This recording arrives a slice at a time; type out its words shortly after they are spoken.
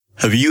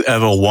Have you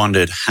ever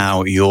wondered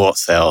how your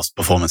sales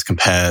performance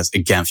compares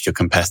against your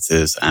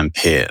competitors and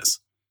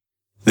peers?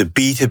 The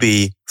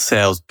B2B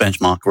Sales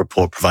Benchmark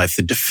Report provides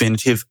the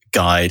definitive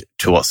guide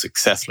to what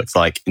success looks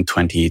like in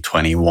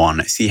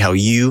 2021. See how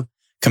you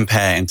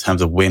compare in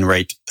terms of win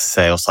rate,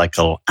 sales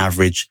cycle,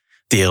 average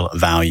deal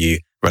value,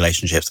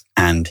 relationships,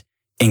 and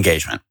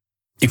engagement.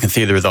 You can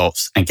see the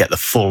results and get the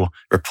full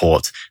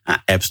report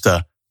at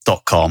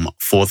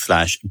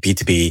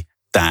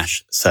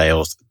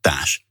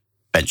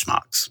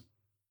ebsta.com/B2B-sales-benchmarks.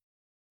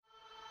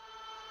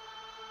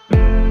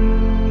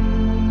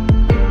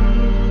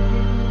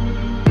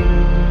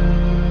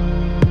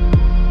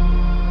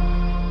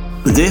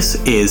 This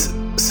is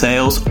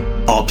Sales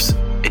Ops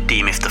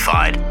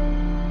Demystified,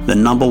 the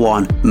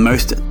 #1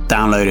 most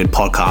downloaded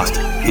podcast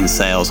in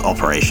sales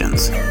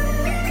operations.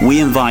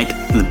 We invite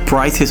the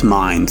brightest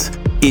minds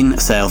in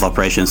sales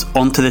operations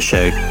onto the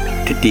show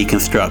to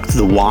deconstruct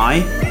the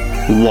why,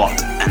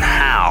 what, and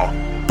how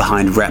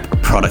behind rep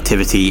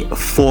productivity,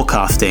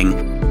 forecasting,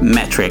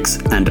 metrics,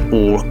 and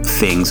all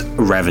things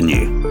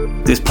revenue.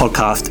 This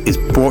podcast is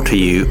brought to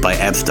you by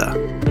Ebsta,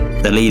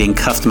 the leading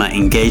customer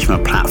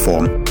engagement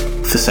platform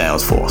for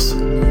Salesforce.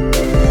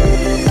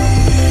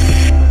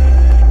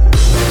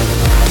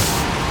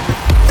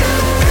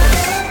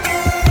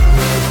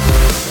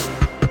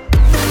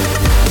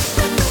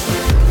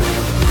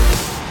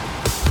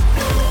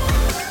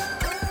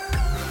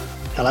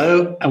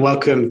 Hello and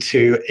welcome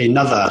to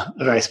another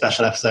very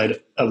special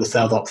episode of the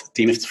Sales Ops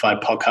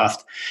Demystified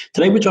podcast.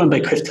 Today we're joined by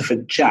Christopher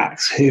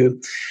Jacks, who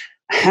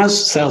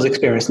has sales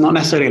experience, not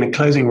necessarily in a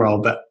closing role,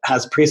 but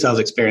has pre-sales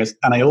experience.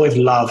 And I always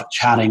love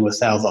chatting with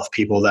sales ops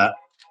people that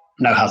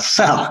know how to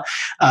sell.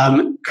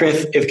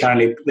 Chris is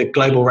currently the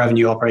global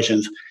revenue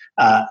operations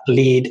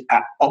lead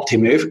at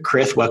Optimove.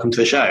 Chris, welcome to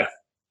the show.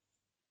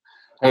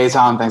 Hey,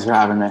 Tom. Thanks for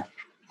having me.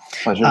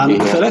 Pleasure to be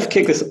here. So let's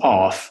kick this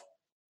off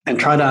and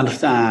try to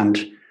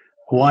understand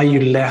why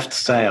you left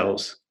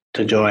sales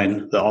to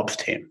join the ops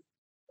team.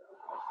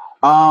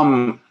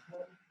 Even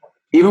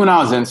when I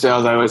was in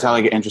sales, I always had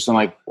like an interest in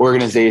like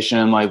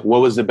organization, like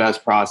what was the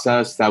best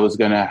process that was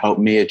going to help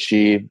me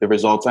achieve the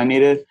results I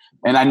needed.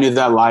 And I knew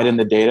that lied in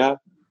the data.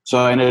 So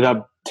I ended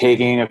up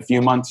taking a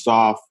few months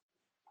off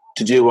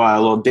to do a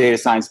little data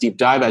science deep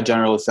dive at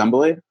General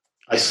Assembly.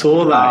 I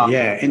saw that.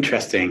 Yeah.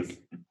 Interesting.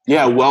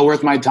 Yeah. Well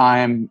worth my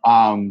time.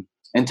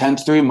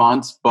 Intense 3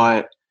 months,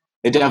 but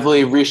it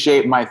definitely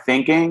reshaped my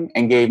thinking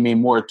and gave me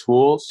more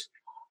tools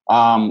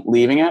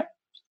leaving it.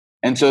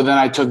 And so then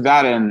I took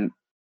that and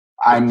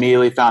I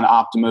immediately found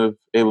Optimove.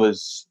 It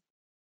was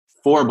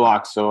 4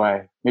 blocks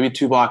away, maybe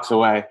 2 blocks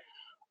away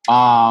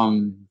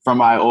from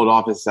my old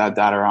office at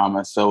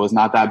Datarama. So it was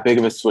not that big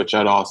of a switch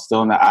at all,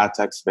 still in the ad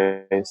tech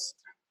space.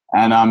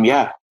 And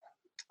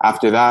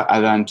after that, I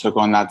then took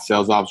on that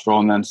sales ops role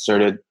and then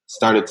started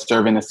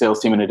serving the sales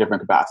team in a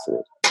different capacity.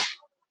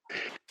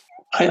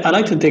 I'd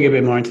like to dig a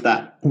bit more into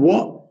that.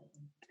 What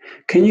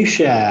can you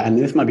share, and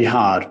this might be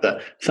hard,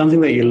 but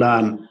something that you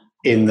learn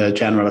in the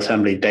General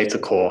Assembly data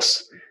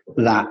course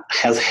that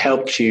has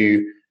helped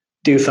you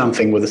do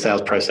something with the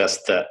sales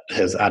process that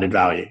has added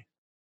value?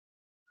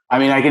 I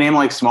mean, I can name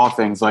like small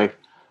things. Like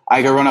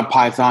I could run a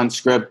Python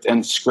script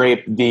and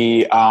scrape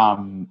the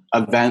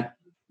event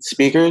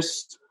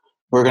speakers.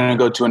 We're going to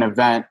go to an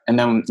event, and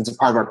then it's a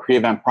part of our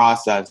pre-event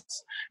process.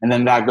 And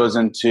then that goes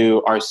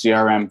into our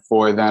CRM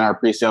for then our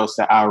pre-sales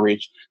to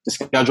outreach to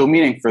schedule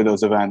meeting for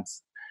those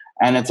events.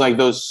 And it's like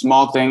those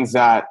small things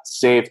that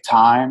save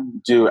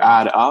time do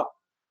add up.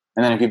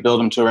 And then if you build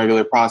them to a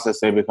regular process,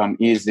 they become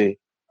easy.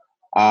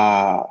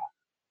 But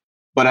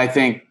I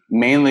think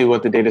mainly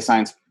what the data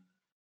science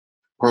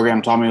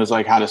program taught me was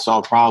like how to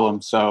solve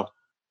problems. So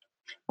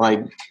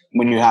like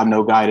when you have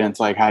no guidance,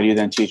 like how do you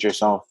then teach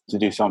yourself to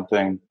do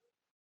something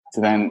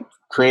to then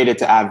create it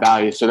to add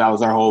value? So that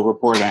was our whole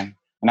reporting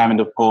and having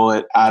to pull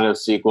it out of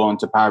SQL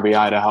into Power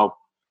BI to help,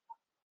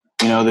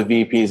 the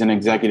VPs and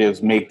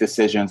executives make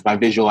decisions by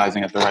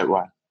visualizing it the right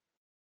way.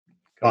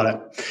 Got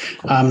it.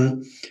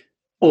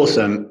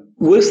 Awesome.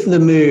 Was the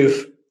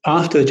move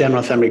after the General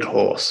Assembly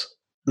course,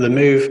 the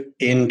move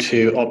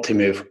into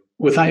Optimove,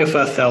 was that your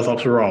first sales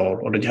ops role,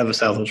 or did you have a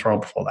sales ops role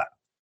before that?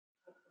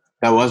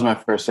 That was my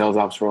first sales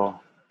ops role.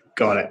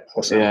 Got it.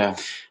 Awesome. Yeah.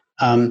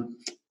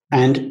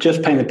 And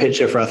just paint the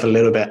picture for us a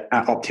little bit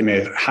at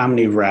Optimove. How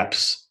many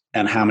reps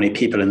and how many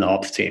people in the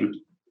ops team?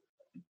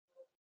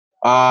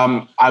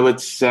 I would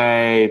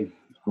say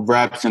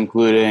reps,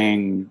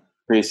 including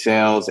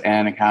pre-sales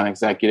and account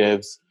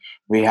executives.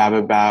 We have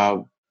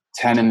about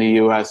 10 in the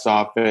US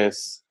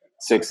office,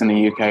 6 in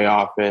the UK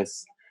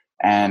office,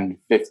 and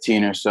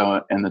 15 or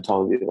so in the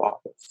Tel Aviv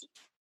office.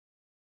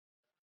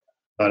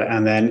 Got it.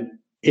 And then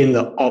in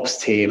the ops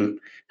team,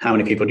 how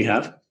many people do you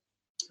have?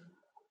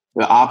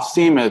 The ops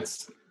team,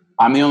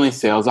 I'm the only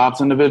sales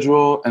ops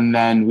individual, and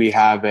then we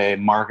have a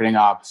marketing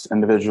ops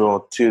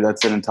individual too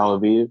that sit in Tel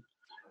Aviv.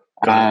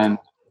 And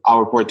I'll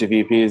report to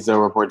VPs,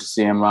 they'll report to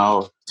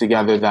CMO.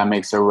 Together, that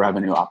makes our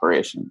revenue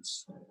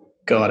operations.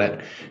 Got it.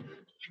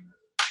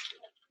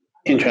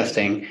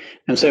 Interesting.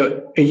 And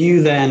so are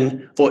you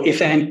then, or if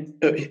then,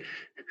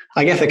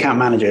 I guess account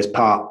manager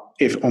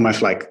is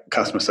almost like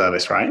customer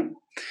service, right?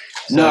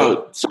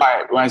 No,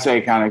 sorry. When I say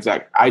account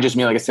exec, I just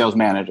mean like a sales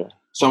manager,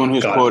 someone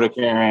who's quota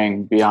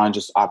carrying beyond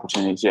just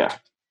opportunities. Yeah.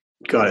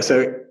 Got it.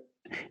 So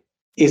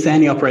is there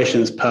any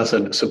operations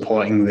person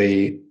supporting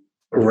the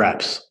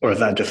reps, or is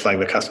that just like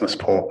the customer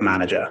support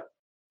manager?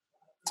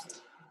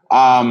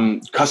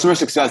 Customer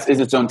success is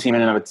its own team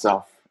in and of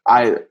itself.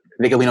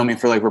 They can lean on me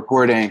for like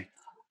reporting,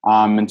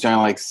 and turn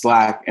like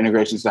Slack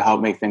integrations to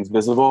help make things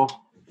visible.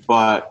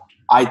 But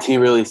IT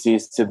really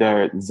sees to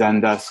their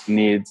Zendesk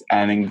needs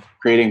and in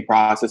creating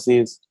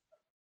processes.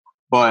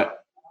 But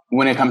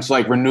when it comes to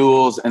like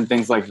renewals and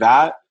things like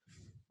that,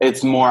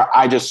 it's more,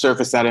 I just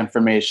surface that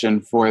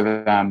information for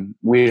them.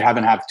 We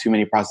haven't had too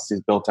many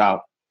processes built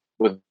out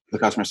with the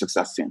customer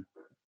success team.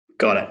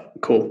 Got it.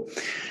 Cool.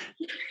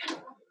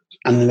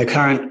 And then the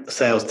current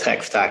sales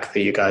tech stack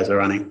that you guys are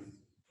running?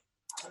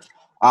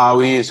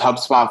 We use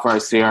HubSpot for our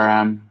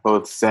CRM,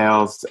 both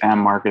sales and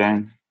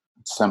marketing.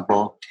 It's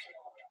simple.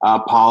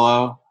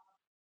 Apollo,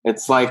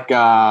 it's like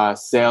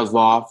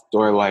SalesLoft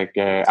or like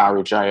a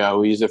Outreach.io.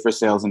 We use it for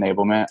sales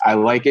enablement. I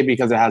like it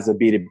because it has a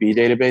B2B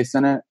database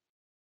in it,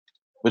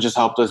 which has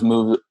helped us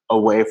move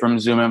away from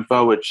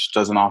ZoomInfo, which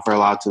doesn't offer a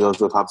lot to those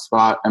with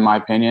HubSpot, in my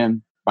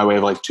opinion, by way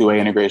of like two-way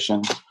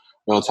integration,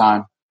 real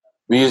time.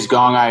 We use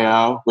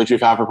Gong.io, which we've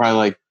had for probably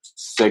like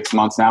 6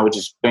 months now, which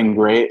has been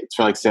great. It's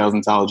for like sales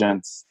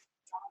intelligence.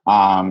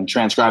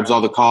 Transcribes all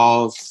the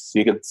calls.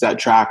 You can set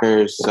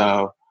trackers,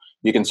 so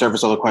you can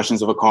surface all the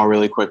questions of a call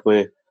really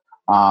quickly.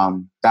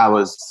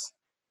 That's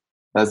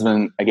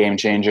been a game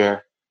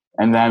changer.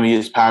 And then we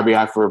use Power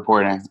BI for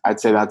reporting. I'd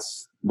say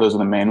those are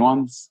the main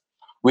ones.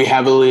 We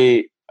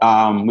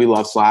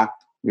love Slack.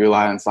 We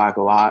rely on Slack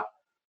a lot.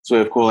 So we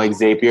have cool like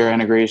Zapier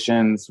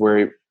integrations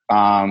where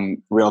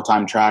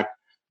real-time track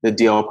the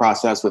deal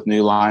process with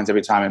new lines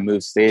every time it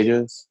moves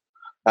stages.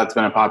 That's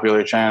been a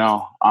popular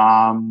channel.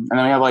 And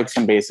then we have like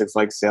some basics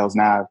like Sales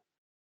Nav.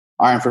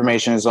 Our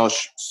information is all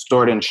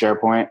stored in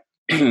SharePoint.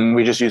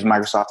 We just use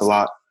Microsoft a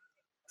lot.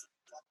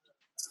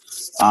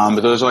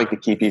 But those are like the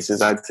key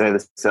pieces, I'd say,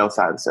 the sales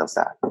side of the sales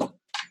stack.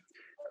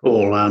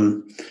 Cool.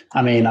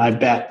 I mean, I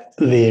bet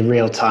the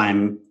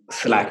real-time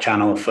Slack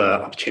channel for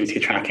opportunity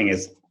tracking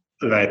is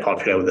very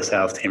popular with the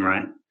sales team,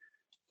 right?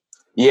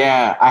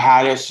 Yeah, I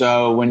had it.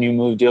 So when you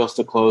move deals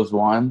to close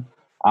one,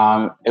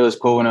 it was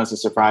cool when it was a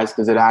surprise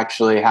because it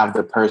actually have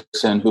the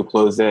person who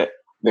closed it,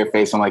 their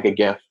face on like a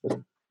GIF.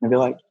 And be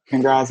like,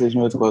 congrats, you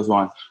moved to close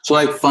one. So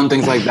like fun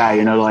things like that,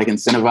 to like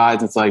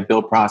incentivize, it's like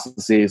build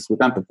processes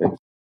with empathy.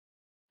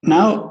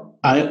 Now,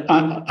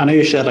 I know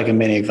you shared like a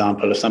mini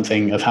example of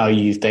something of how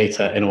you use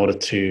data in order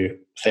to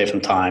save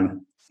some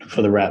time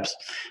for the reps.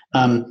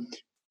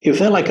 Is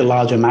there like a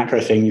larger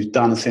macro thing you've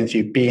done since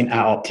you've been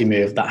at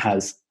Optimove that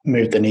has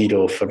moved the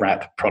needle for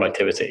rep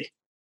productivity?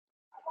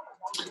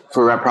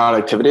 For rep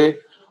productivity,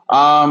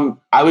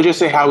 I would just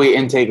say how we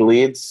intake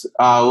leads.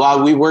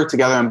 We work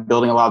together on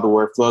building a lot of the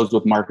workflows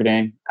with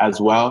marketing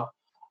as well.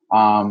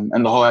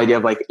 And the whole idea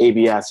of like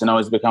ABS and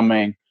always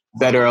becoming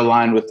better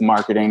aligned with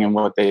marketing and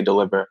what they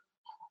deliver.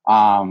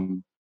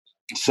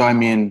 So, I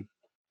mean,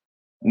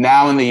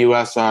 now in the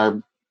US,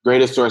 our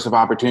greatest source of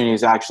opportunity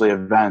is actually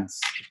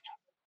events.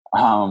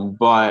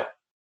 But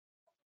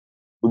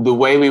the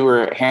way we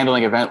were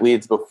handling event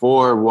leads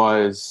before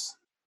was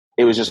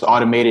it was just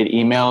automated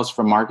emails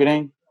from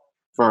marketing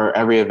for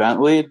every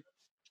event lead.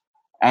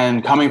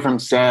 And coming from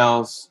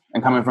sales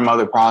and coming from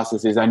other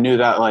processes, I knew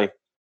that like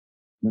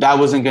that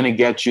wasn't going to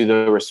get you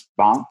the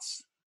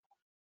response.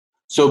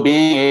 So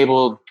being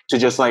able to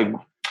just like,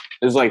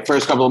 it was like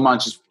first couple of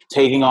months, just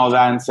taking all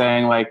that and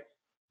saying like,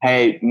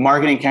 hey,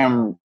 marketing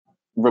can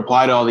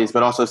reply to all these,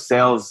 but also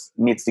sales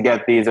needs to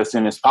get these as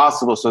soon as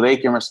possible so they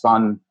can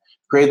respond,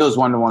 create those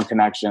one-to-one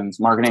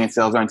connections. Marketing and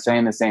sales aren't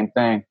saying the same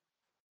thing,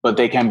 but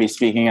they can be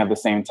speaking at the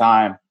same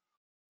time,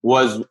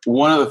 was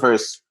one of the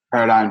first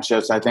paradigm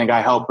shifts I think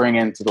I helped bring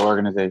into the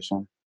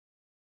organization.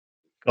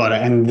 Got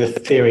it. And the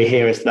theory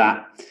here is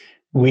that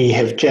we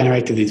have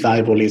generated these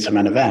valuable leads from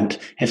an event.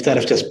 Instead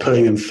of just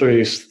pulling them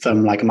through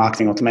some like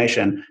marketing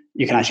automation,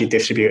 you can actually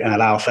distribute and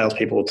allow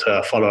salespeople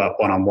to follow up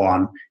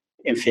one-on-one,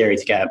 in theory,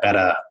 to get a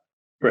better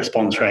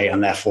response rate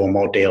and therefore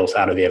more deals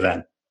out of the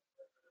event.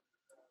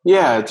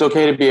 Yeah, it's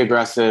okay to be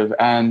aggressive,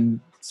 and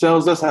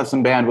sales does have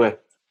some bandwidth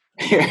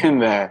here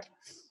and there.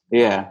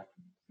 Yeah.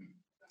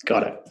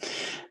 Got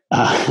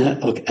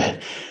it. Okay.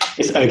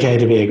 It's okay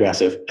to be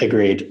aggressive.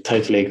 Agreed.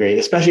 Totally agree.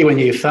 Especially when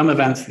you some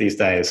events these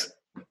days,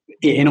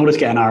 in order to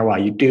get an ROI,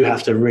 you do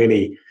have to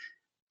really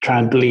try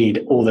and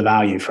bleed all the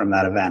value from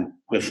that event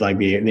with like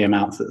the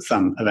amounts that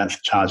some events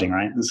are charging,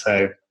 right? And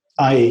so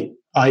I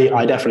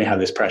definitely have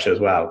this pressure as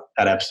well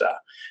at Epster.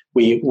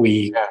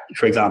 We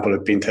for example,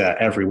 have been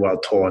to every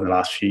world tour in the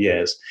last few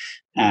years,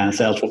 and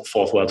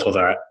Salesforce World Tours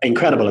are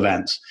incredible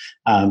events,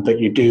 but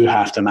you do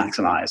have to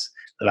maximize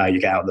the value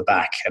you get out the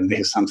back. And this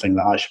is something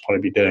that I should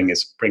probably be doing,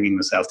 is bringing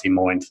the sales team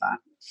more into that.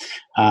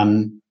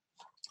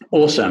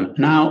 Awesome.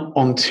 Now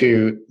on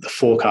to the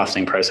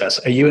forecasting process.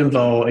 Are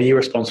you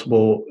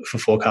responsible for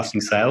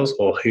forecasting sales,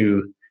 or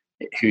who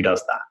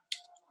does that?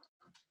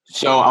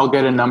 So I'll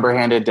get a number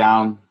handed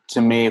down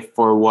to me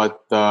for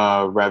what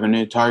the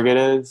revenue target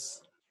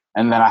is,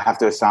 and then I have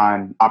to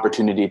assign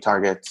opportunity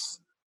targets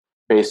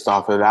based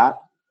off of that.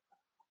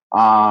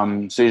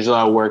 So usually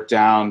I'll work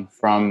down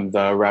from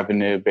the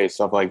revenue based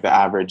off like the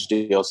average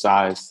deal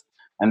size,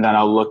 and then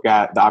I'll look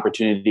at the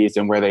opportunities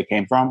and where they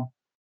came from,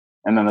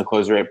 and then the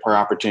close rate per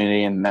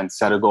opportunity, and then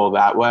set a goal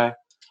that way.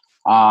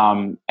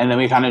 And then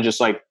we kind of just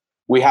like,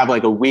 we have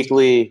like a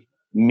weekly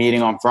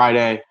meeting on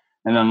Friday,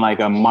 and then like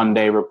a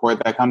Monday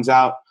report that comes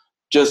out.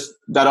 Just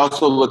that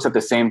also looks at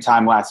the same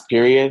time last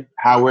period,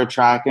 how we're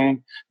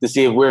tracking to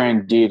see if we're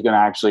indeed going to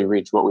actually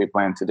reach what we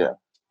plan to do.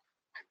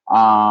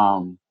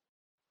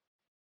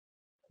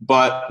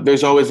 But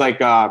there's always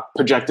like a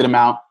projected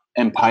amount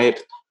in pipe,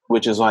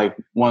 which is like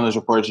one of those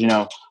reports, you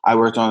know, I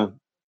worked on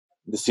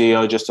the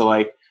CEO just to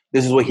like,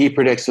 this is what he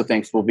predicts or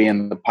thinks will be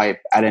in the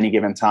pipe at any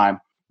given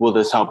time. Will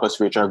this help us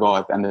reach our goal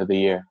at the end of the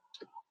year?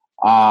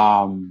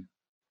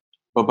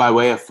 But by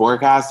way of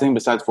forecasting,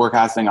 besides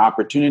forecasting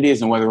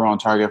opportunities and whether we're on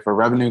target for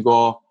revenue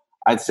goal,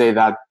 I'd say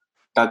that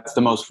that's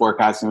the most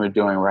forecasting we're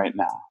doing right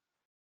now.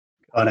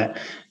 Got it.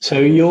 So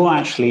you're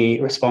actually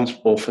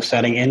responsible for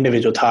setting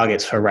individual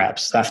targets for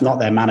reps. That's not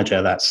their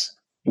manager. That's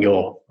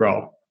your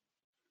role.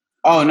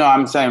 Oh, no,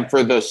 I'm saying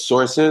for the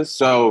sources.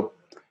 So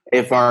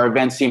if our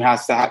events team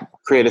has to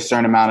create a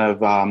certain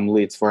amount of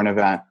leads for an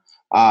event,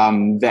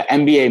 the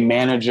MBA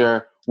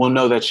manager will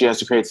know that she has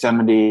to create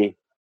 70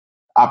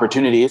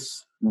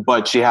 opportunities,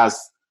 but she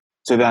has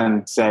to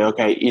then say,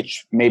 okay,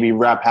 each maybe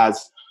rep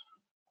has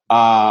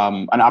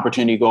an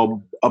opportunity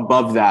goal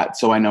above that,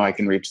 so I know I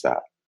can reach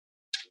that.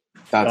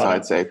 That's how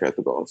I'd say create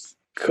the goals.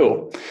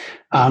 Cool.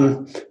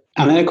 And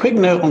then a quick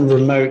note on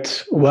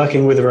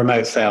working with a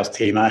remote sales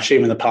team. I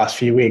assume in the past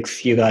few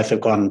weeks, you guys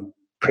have gone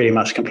pretty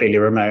much completely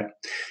remote.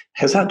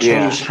 Has that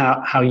changed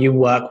how you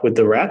work with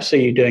the reps? Are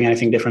you doing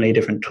anything differently,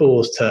 different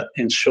tools to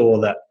ensure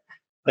that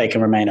they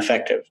can remain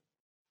effective?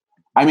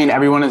 I mean,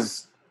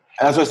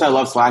 that's why I said I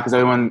love Slack, because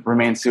everyone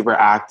remains super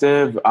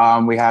active.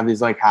 We have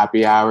these like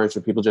happy hours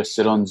where people just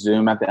sit on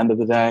Zoom at the end of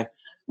the day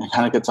and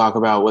kind of could talk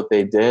about what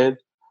they did.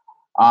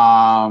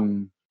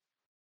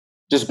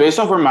 Just based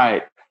off where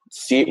my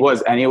seat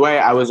was anyway,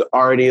 I was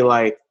already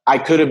like, you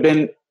could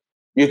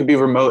be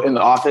remote in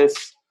the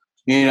office,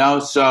 you know?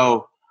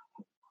 So,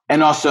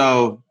 and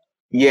also,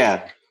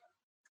 yeah,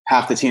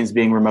 half the teams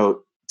being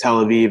remote,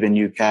 Tel Aviv and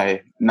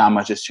UK, not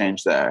much has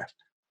changed there.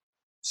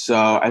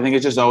 So I think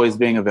it's just always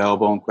being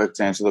available and quick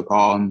to answer the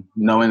call and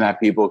knowing that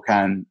people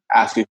can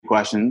ask you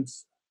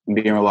questions and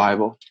being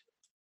reliable.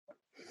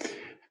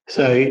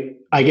 So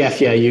I guess,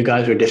 you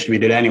guys were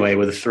distributed anyway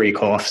with the 3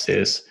 core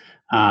offices.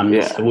 So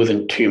it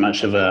wasn't too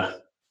much of a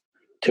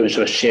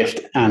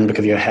shift. And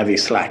because you're heavy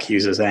Slack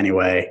users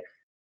anyway,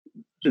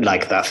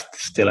 like that's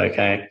still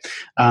okay.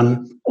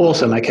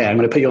 Awesome. Okay. I'm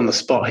going to put you on the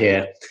spot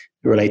here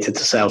related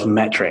to sales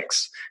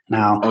metrics.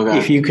 Now,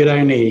 if you could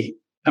only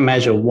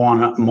measure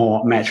one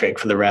more metric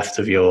for the rest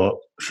of your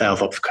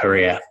sales ops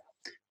career,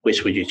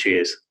 which would you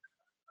choose?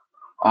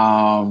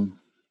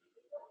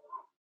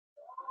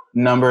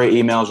 Number of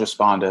emails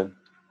responded.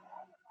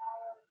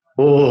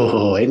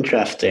 Oh,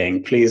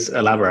 interesting. Please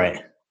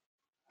elaborate.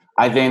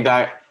 I think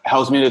that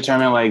helps me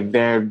determine like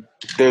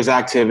there's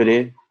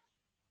activity.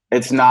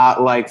 It's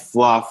not like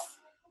fluff,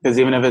 because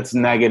even if it's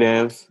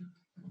negative,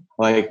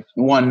 like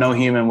no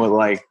human would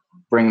like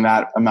bring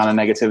that amount of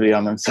negativity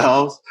on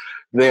themselves.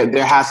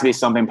 There has to be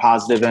something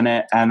positive in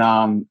it.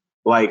 And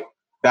like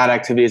that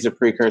activity is a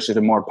precursor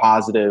to more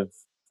positive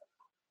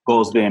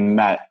goals being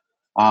met.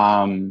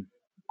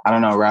 I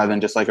don't know, rather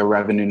than just like a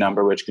revenue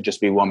number, which could just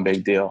be one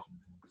big deal.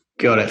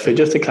 Got it. So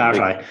just to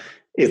clarify,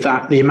 is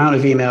that the amount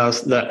of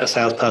emails that a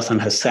salesperson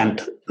has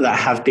sent that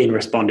have been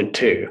responded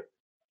to?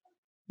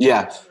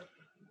 Yes.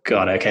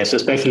 Got it. Okay. So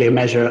it's basically a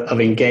measure of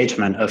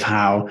engagement of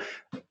how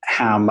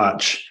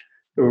much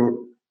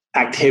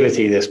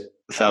activity this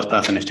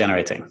salesperson is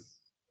generating.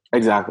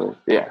 Exactly.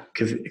 Yeah.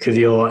 Because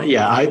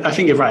I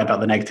think you're right about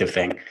the negative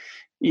thing.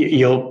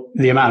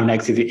 The amount of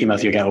negative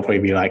emails you get will probably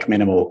be like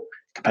minimal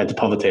compared to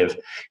positive.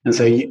 And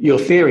so your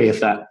theory is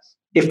that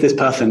if this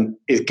person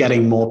is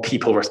getting more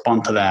people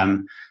respond to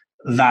them,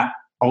 that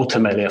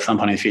ultimately at some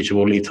point in the future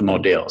will lead to more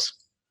deals.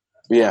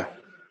 Yeah.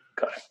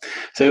 Got it.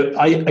 So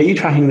are you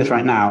tracking this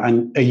right now?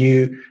 And are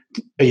you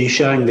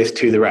showing this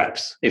to the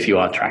reps if you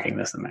are tracking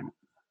this at the moment?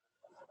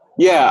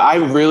 Yeah, I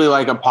really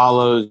like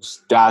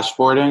Apollo's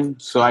dashboarding.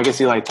 So I can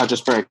see like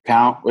touches per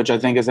account, which I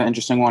think is an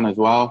interesting one as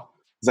well.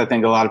 Because I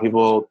think a lot of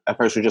people at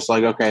first are just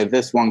like, okay,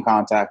 this one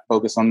contact,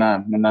 focus on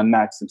them. And then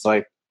next, it's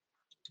like,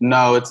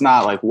 no, it's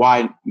not like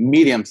wide,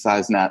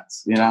 medium-sized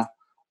nets, you know?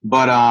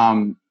 But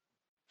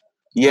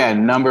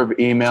number of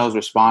emails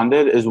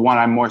responded is one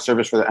I'm more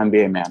service for the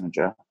MBA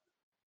manager.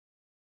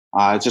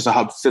 It's just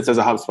sits as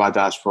a HubSpot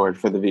dashboard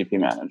for the VP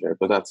manager,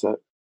 but that's it.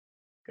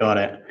 Got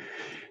it.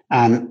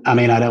 And I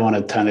mean, I don't want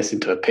to turn this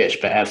into a pitch,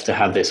 but Eds to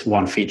have this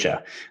one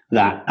feature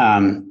that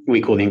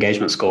we call the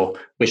engagement score,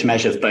 which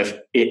measures both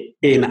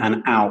in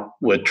and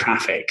outward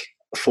traffic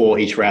for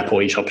each rep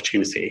or each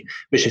opportunity,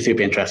 which is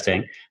super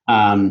interesting.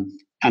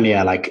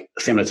 yeah, like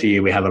similar to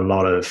you, we have a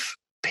lot of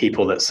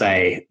people that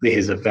say this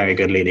is a very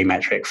good leading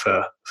metric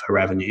for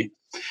revenue.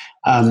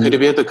 Could it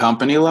be at the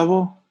company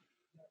level?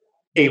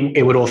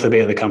 It would also be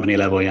at the company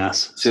level,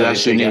 yes. So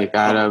that's unique.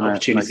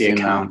 Opportunity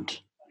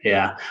account.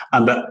 Yeah.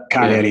 But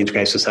currently only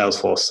integrates with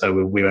Salesforce, so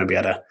we won't be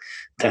able to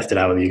test it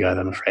out with you guys,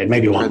 I'm afraid.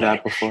 Maybe one day. Heard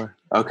that before.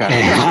 Okay.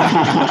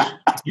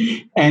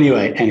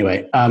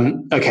 Anyway.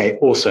 Okay,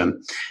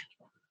 awesome.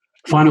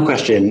 Final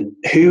question.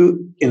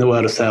 Who in the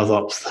world of sales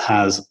ops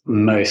has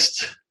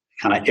most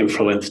kind of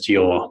influenced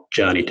your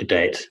journey to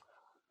date?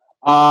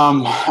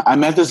 I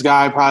met this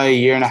guy probably a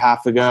year and a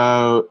half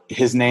ago.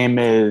 His name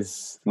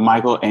is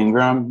Michael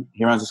Ingram.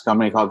 He runs this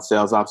company called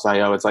Sales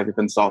Ops.io. It's like a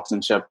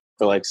consultantship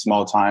for like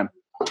small time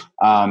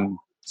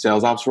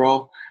sales ops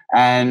role.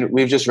 And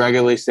we've just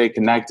regularly stayed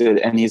connected,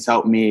 and he's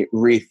helped me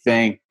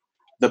rethink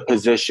the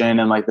position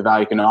and like the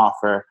value can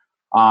offer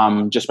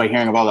just by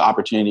hearing of all the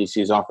opportunities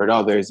he's offered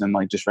others and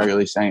like just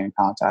regularly staying in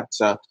contact.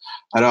 So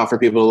I'd offer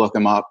people to look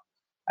him up.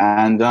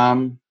 And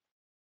I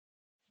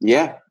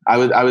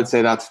would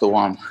say that's the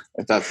one.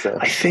 If that's the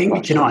I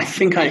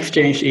think I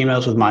exchanged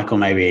emails with Michael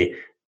maybe,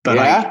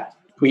 but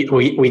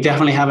we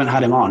definitely haven't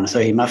had him on, so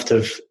he must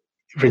have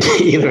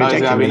either rejected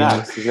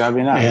He's gotta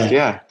be nice.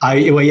 Yeah.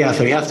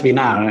 So he has to be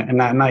now. And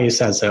now you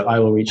said so, I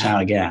will reach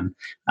out again.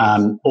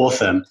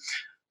 Awesome.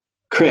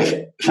 Chris,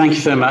 thank you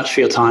so much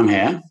for your time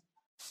here.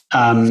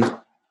 I'm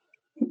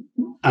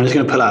just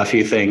going to pull out a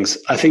few things.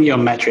 I think your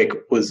metric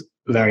was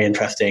very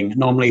interesting.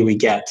 Normally we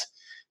get,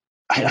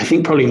 I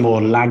think, probably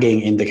more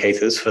lagging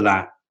indicators for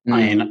that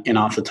in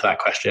answer to that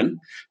question.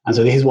 And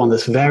so this is one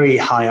that's very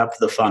high up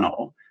the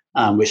funnel,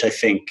 which I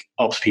think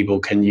ops people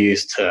can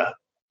use to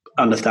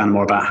understand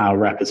more about how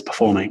rep is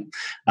performing.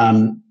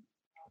 And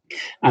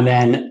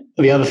then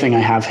the other thing I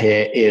have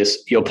here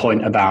is your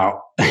point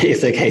about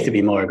it's okay to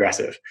be more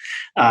aggressive,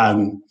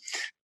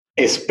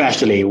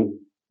 especially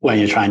when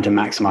you're trying to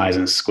maximize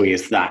and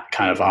squeeze that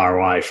kind of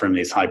ROI from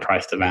these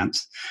high-priced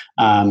events.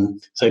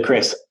 So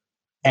Chris,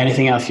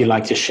 anything else you'd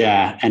like to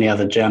share? Any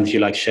other gems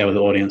you'd like to share with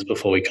the audience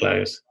before we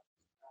close?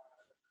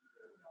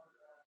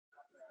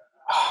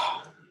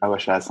 I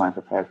wish I had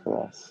something prepared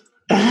for this.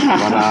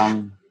 But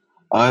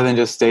other than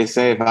just stay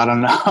safe, I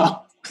don't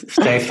know.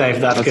 Stay safe.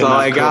 That's good all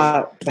enough, I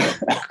got.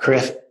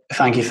 Chris,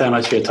 thank you so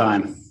much for your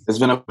time. It's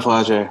been a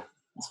pleasure.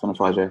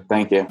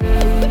 Thank you.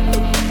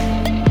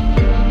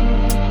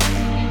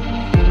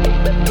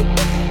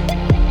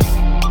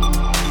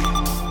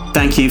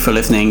 Thank you for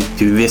listening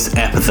to this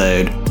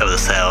episode of the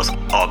Sales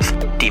Ops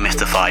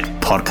Demystified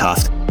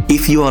podcast.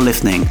 If you are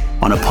listening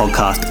on a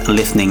podcast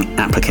listening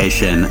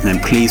application, then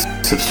please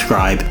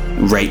subscribe,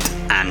 rate,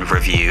 and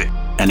review.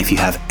 And if you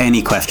have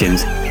any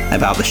questions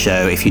about the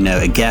show, if you know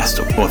a guest,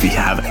 or if you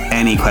have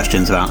any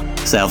questions about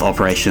sales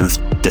operations,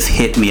 just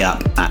hit me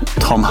up at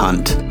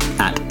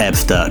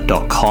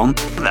tomhunt@ebster.com.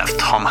 That's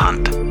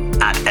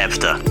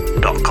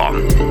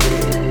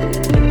tomhunt@ebster.com.